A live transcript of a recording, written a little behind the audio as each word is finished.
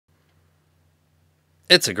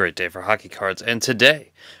It's a great day for hockey cards, and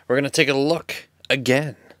today we're going to take a look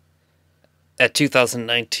again at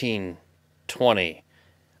 2019-20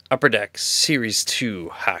 Upper Deck Series 2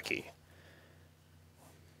 hockey.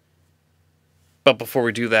 But before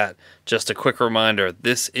we do that, just a quick reminder,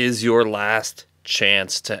 this is your last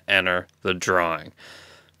chance to enter the drawing.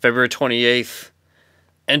 February 28th,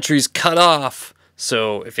 entries cut off,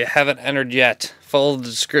 so if you haven't entered yet, follow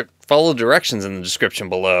the directions in the description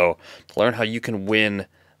below to learn how you can win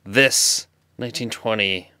this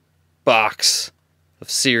 1920 box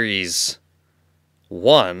of Series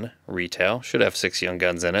 1 retail. Should have 6 Young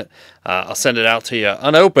Guns in it. I'll send it out to you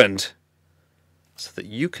unopened so that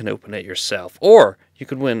you can open it yourself. Or you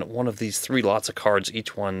could win one of these 3 lots of cards.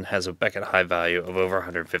 Each one has a Beckett high value of over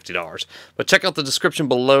 $150. But check out the description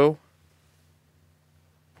below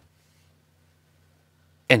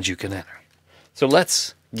and you can enter. So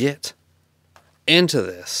let's get into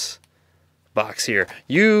this box here.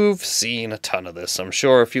 You've seen a ton of this, I'm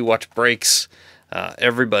sure. If you watch breaks,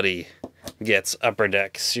 everybody gets Upper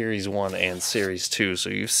Deck Series 1 and Series 2, so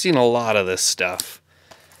you've seen a lot of this stuff.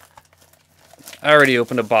 I already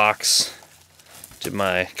opened a box, did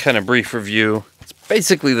my kind of brief review. It's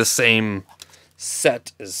basically the same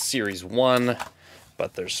set as Series 1,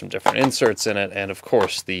 but there's some different inserts in it, and of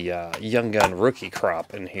course the Young Gun rookie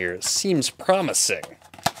crop in here seems promising.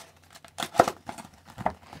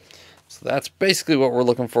 So that's basically what we're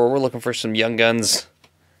looking for. We're looking for some Young Guns,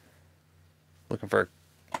 looking for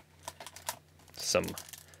some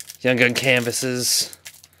Young Gun canvases.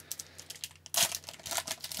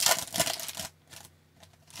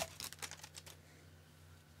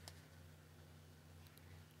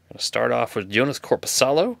 I'm going to start off with Jonas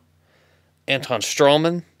Korpisalo, Anton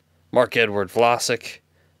Strawman, Mark-Edward Vlasic,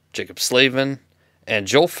 Jacob Slavin, and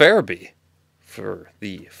Joel Farabee for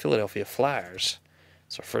the Philadelphia Flyers.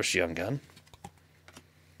 It's our first Young Gun.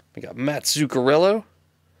 We got Matt Zuccarello,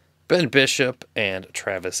 Ben Bishop, and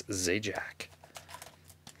Travis Zajac.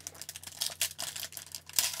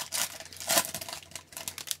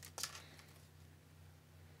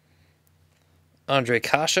 Andre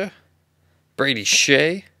Kasha, Brady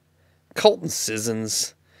Shea, Colton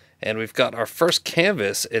Sissons, and we've got our first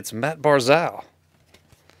canvas. It's Matt Barzal.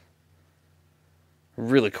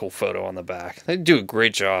 Really cool photo on the back. They do a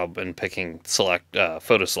great job in picking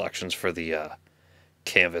photo selections for the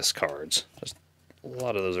canvas cards. Just a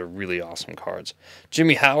lot of those are really awesome cards.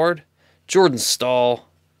 Jimmy Howard, Jordan Stahl,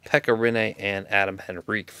 Pekka Rinne, and Adam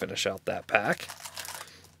Henrique finish out that pack.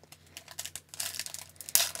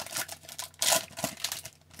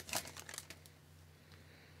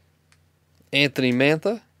 Anthony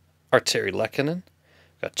Mantha, Arturi Lehkonen,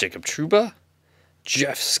 got Jacob Trouba,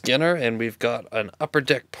 Jeff Skinner, and we've got an Upper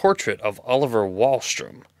Deck portrait of Oliver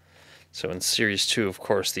Wahlstrom. So in Series 2, of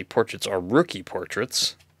course, the portraits are rookie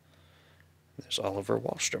portraits. There's Oliver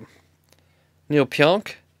Wahlstrom. Neil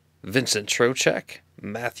Pionk, Vincent Trocheck,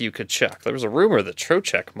 Matthew Tkachuk. There was a rumor that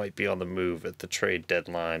Trocheck might be on the move at the trade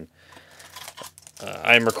deadline.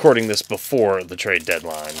 I'm recording this before the trade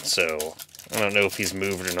deadline, so I don't know if he's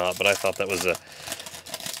moved or not, but I thought that was a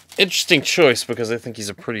interesting choice because I think he's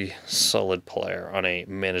a pretty solid player on a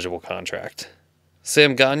manageable contract.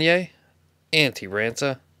 Sam Gagner, Antti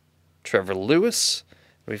Ranta, Trevor Lewis.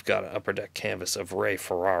 We've got an Upper Deck canvas of Ray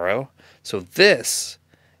Ferraro. So this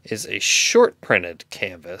is a short printed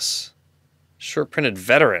canvas, short printed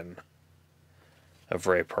veteran of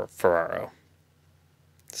Ray Ferraro.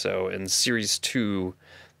 So in Series 2,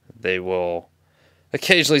 they will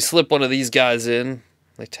occasionally slip one of these guys in.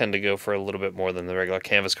 They tend to go for a little bit more than the regular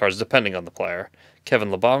canvas cards, depending on the player.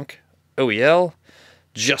 Kevin LeBlanc, OEL,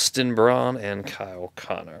 Justin Braun, and Kyle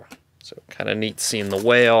Connor. So kind of neat seeing the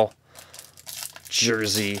whale,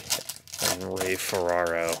 jersey, and Ray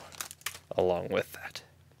Ferraro along with that.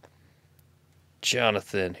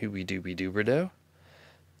 Jonathan Huey-Dooby-Dooberdo,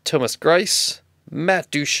 Thomas Greiss,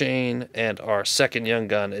 Matt Duchene, and our second Young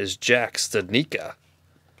Gun is Jack Studnicka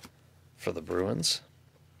for the Bruins.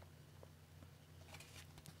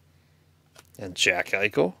 And Jack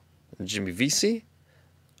Eichel, Jimmy Vesey,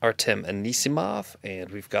 Artem Anisimov,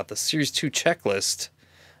 and we've got the Series 2 checklist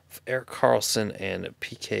of Erik Karlsson and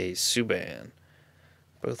PK Subban,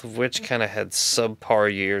 both of which kind of had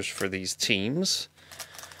subpar years for these teams.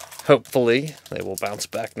 Hopefully, they will bounce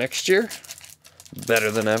back next year,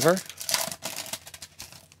 better than ever.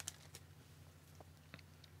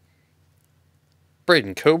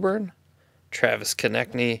 Braden Coburn, Travis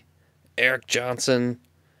Konechny, Eric Johnson,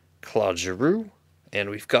 Claude Giroux,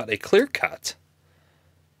 and we've got a clear cut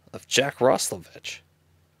of Jack Roslovic.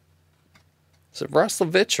 Is it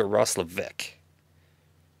Roslovic or Roslovic?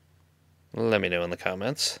 Let me know in the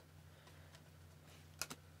comments.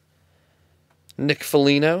 Nick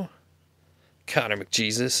Foligno, Connor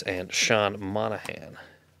McJesus, and Sean Monahan.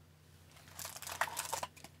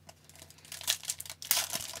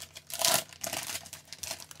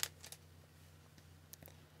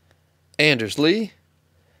 Anders Lee,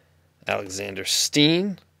 Alexander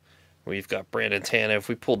Steen. We've got Brandon Tanev. If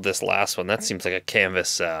we pulled this last one, that seems like a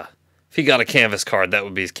canvas. If he got a canvas card, that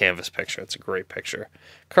would be his canvas picture. It's a great picture.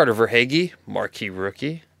 Carter Verhaeghe, marquee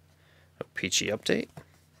rookie. A peachy update.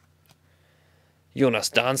 Jonas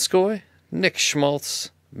Donskoy, Nick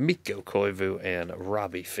Schmaltz, Mikko Koivu, and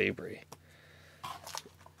Robbie Fabry. I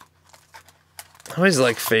always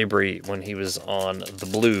liked Fabry when he was on the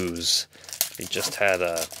Blues. He just had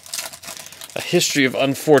a history of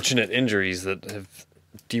unfortunate injuries that have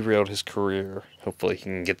derailed his career. Hopefully he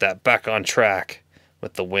can get that back on track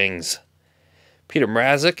with the Wings. Peter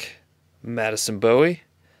Mrazek, Madison Bowie,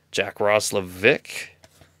 Jack Roslovic,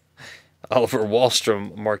 Oliver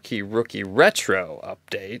Wahlstrom marquee rookie retro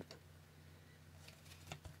update.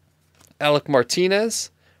 Alec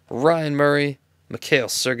Martinez, Ryan Murray, Mikhail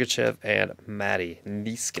Sergachev, and Matti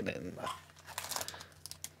Niskanen.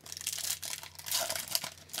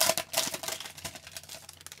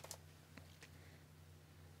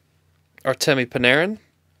 Artemi Panarin,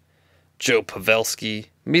 Joe Pavelski,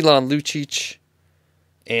 Milan Lucic,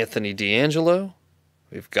 Anthony DeAngelo.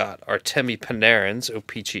 We've got Artemi Panarin's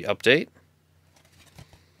O-Pee-Chee update.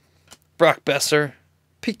 Brock Besser,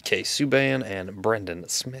 PK Subban, and Brendan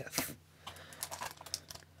Smith.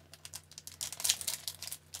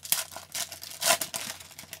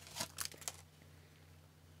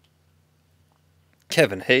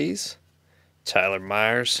 Kevin Hayes, Tyler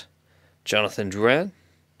Myers, Jonathan Drouin,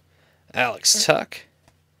 Alex Tuck,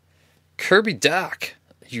 Kirby Dach,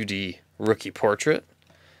 UD rookie portrait.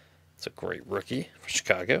 It's a great rookie for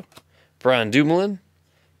Chicago. Brian Dumoulin,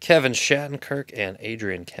 Kevin Shattenkirk, and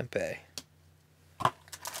Adrian Kempe.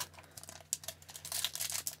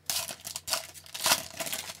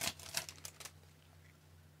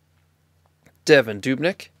 Devin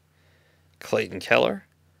Dubnyk, Clayton Keller,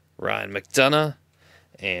 Ryan McDonough,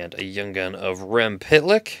 and a young gun of Rem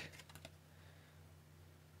Pitlick.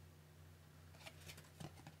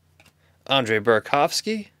 Andre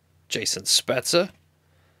Burakovsky, Jason Spezza,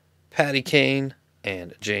 Patty Kane,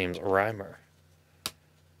 and James Reimer.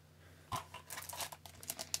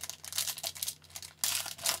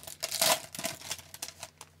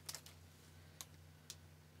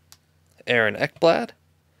 Aaron Ekblad,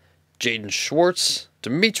 Jaden Schwartz,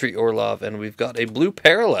 Dmitry Orlov, and we've got a blue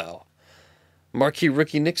parallel. Marquee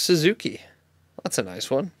rookie Nick Suzuki. That's a nice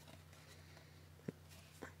one.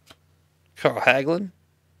 Carl Hagelin,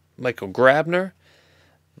 Michael Grabner,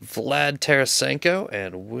 Vlad Tarasenko,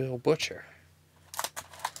 and Will Butcher.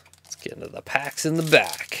 Let's get into the packs in the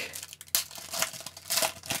back.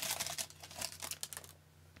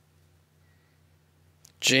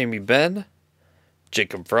 Jamie Benn,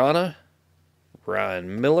 Jacob Vrana,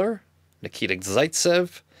 Ryan Miller, Nikita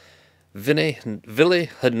Zaitsev, Ville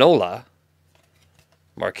Hanola,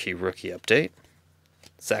 marquee rookie update,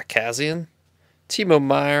 Zach Kassian, Timo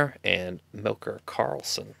Meyer, and Melker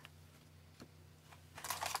Karlsson.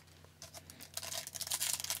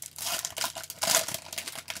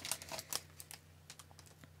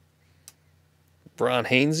 Ron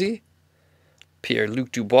Hainsey,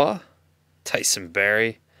 Pierre-Luc Dubois, Tyson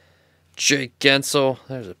Barrie, Jake Gensel.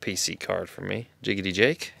 There's a PC card for me. Jiggity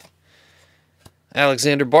Jake.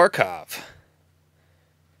 Alexander Barkov,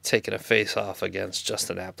 taking a face-off against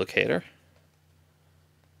Justin Applicator.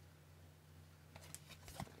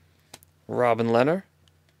 Robin Leonard,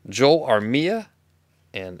 Joel Armia,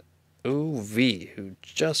 and OV, who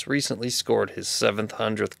just recently scored his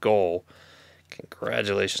 700th goal.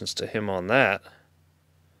 Congratulations to him on that.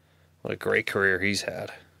 What a great career he's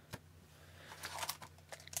had.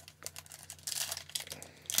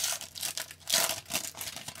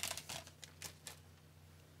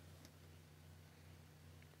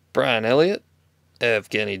 Brian Elliott,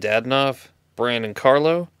 Evgeny Dadonov, Brandon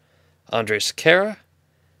Carlo, Andrei Sekera,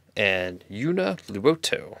 and Yuna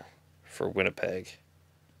Luoto for Winnipeg.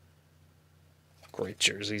 Great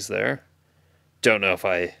jerseys there. Don't know if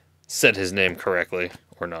I said his name correctly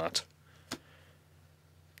or not.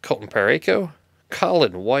 Colton Parayko,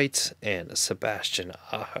 Colin White, and Sebastian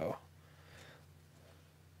Aho.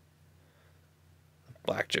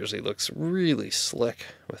 Black jersey looks really slick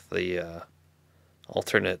with the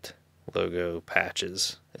alternate logo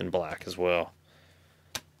patches in black as well.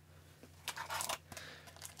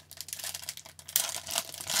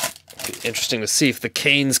 Be interesting to see if the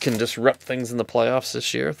Canes can disrupt things in the playoffs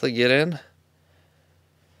this year if they get in.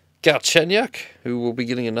 Galchenyuk, who will be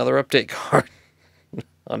getting another update card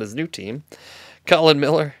on his new team. Colin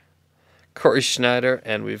Miller, Corey Schneider,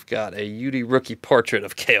 and we've got a UD rookie portrait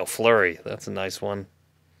of Cale Fleury. That's a nice one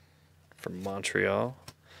from Montreal.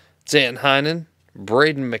 Dan Heinen,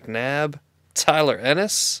 Braden McNabb, Tyler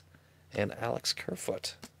Ennis, and Alex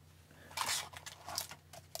Kerfoot.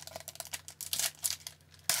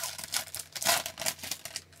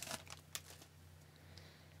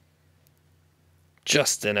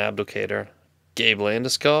 Justin Abdelkader, Gabe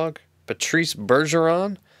Landeskog, Patrice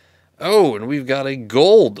Bergeron. Oh, and we've got a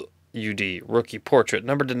gold UD rookie portrait,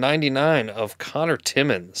 numbered to 99, of Connor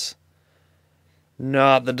Timmins.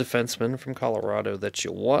 Not the defenseman from Colorado that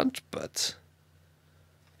you want, but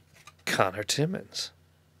Connor Timmins.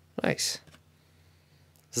 Nice.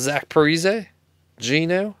 Zach Parise,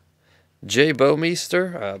 Gino, Jay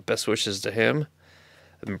Bowmeister, best wishes to him,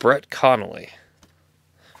 and Brett Connolly.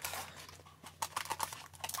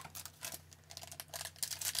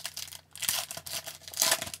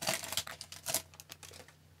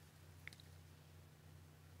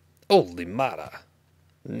 Oli Mata,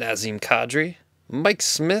 Nazem Kadri, Mike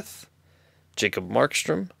Smith, Jacob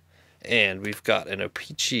Markstrom, and we've got an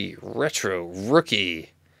O-Pee-Chee retro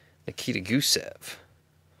rookie, Nikita Gusev.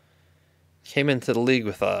 Came into the league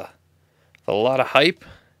with a lot of hype.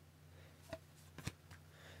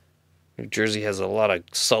 New Jersey has a lot of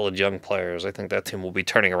solid young players. I think that team will be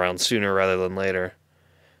turning around sooner rather than later.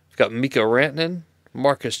 We've got Mikko Rantanen,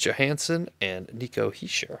 Marcus Johansson, and Nico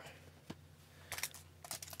Hischier.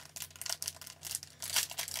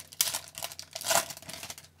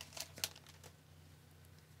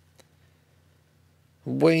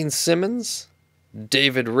 Wayne Simmons,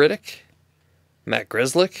 David Riddick, Matt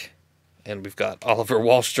Grzelcyk, and we've got Oliver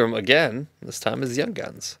Wahlstrom again, this time as Young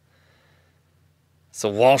Guns. It's a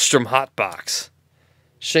Wahlstrom hot box.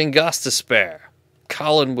 Shane Gostisbehere,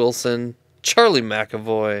 Colin Wilson, Charlie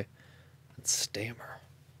McAvoy, and Stammer.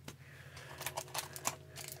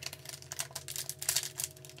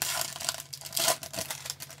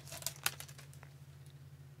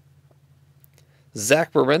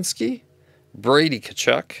 Zach Werenski, Brady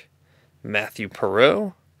Tkachuk, Matthew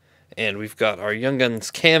Perreault, and we've got our Young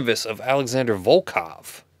Guns canvas of Alexander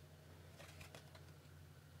Volkov.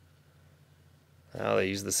 Now they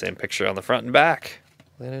use the same picture on the front and back.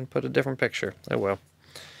 They didn't put a different picture. Oh well.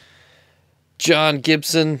 John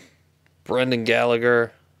Gibson, Brendan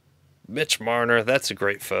Gallagher, Mitch Marner. That's a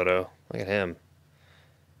great photo. Look at him.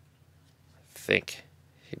 I think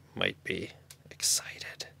he might be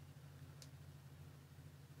excited.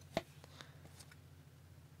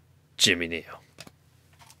 Jimmy Neal.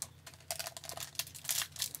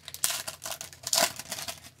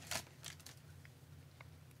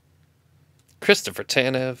 Christopher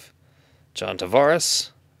Tanev, John Tavares,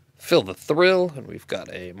 Phil the Thrill, and we've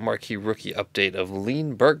got a marquee rookie update of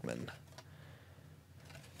Lean Bergman.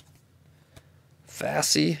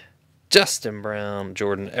 Fassi, Justin Brown,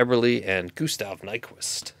 Jordan Eberle, and Gustav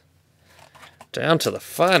Nyquist. Down to the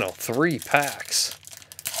final 3 packs.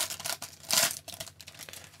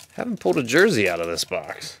 Haven't pulled a jersey out of this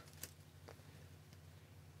box.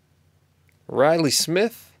 Riley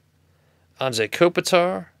Smith, Anze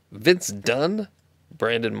Kopitar, Vince Dunn,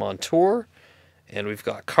 Brandon Montour, and we've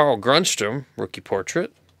got Carl Grunstrom, rookie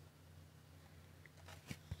portrait.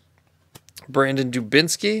 Brandon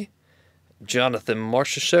Dubinsky, Jonathan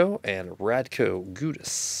Marchessault, and Radko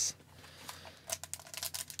Gudas.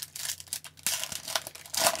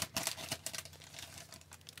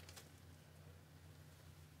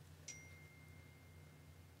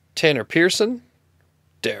 Tanner Pearson,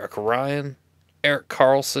 Derek Ryan, Eric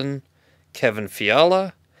Carlson, Kevin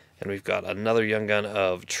Fiala, and we've got another Young Gun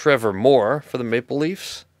of Trevor Moore for the Maple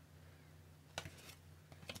Leafs.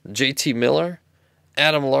 JT Miller,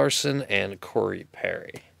 Adam Larson, and Corey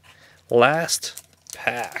Perry. Last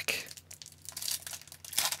pack.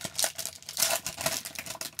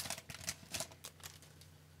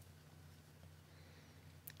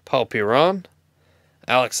 Paul Piron,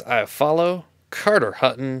 Alex Iafallo, Carter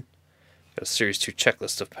Hutton. Got a Series 2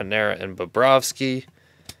 checklist of Panera and Bobrovsky.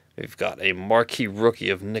 We've got a marquee rookie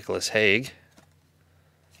of Nicholas Hague.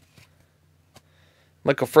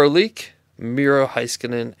 Michael Frolik, Miro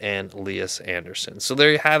Heiskanen, and Elias Anderson. So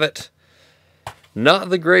there you have it. Not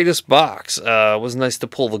the greatest box. It was nice to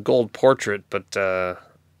pull the gold portrait, but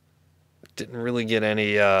didn't really get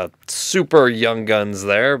any super Young Guns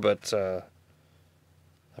there. But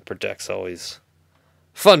Upper Deck's always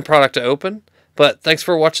a fun product to open. But thanks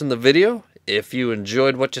for watching the video. If you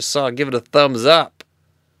enjoyed what you saw, give it a thumbs up.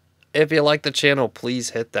 If you like the channel,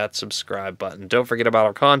 please hit that subscribe button. Don't forget about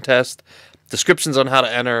our contest. Descriptions on how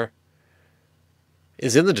to enter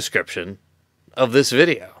is in the description of this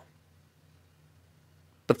video.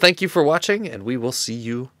 But thank you for watching, and we will see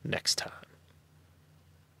you next time.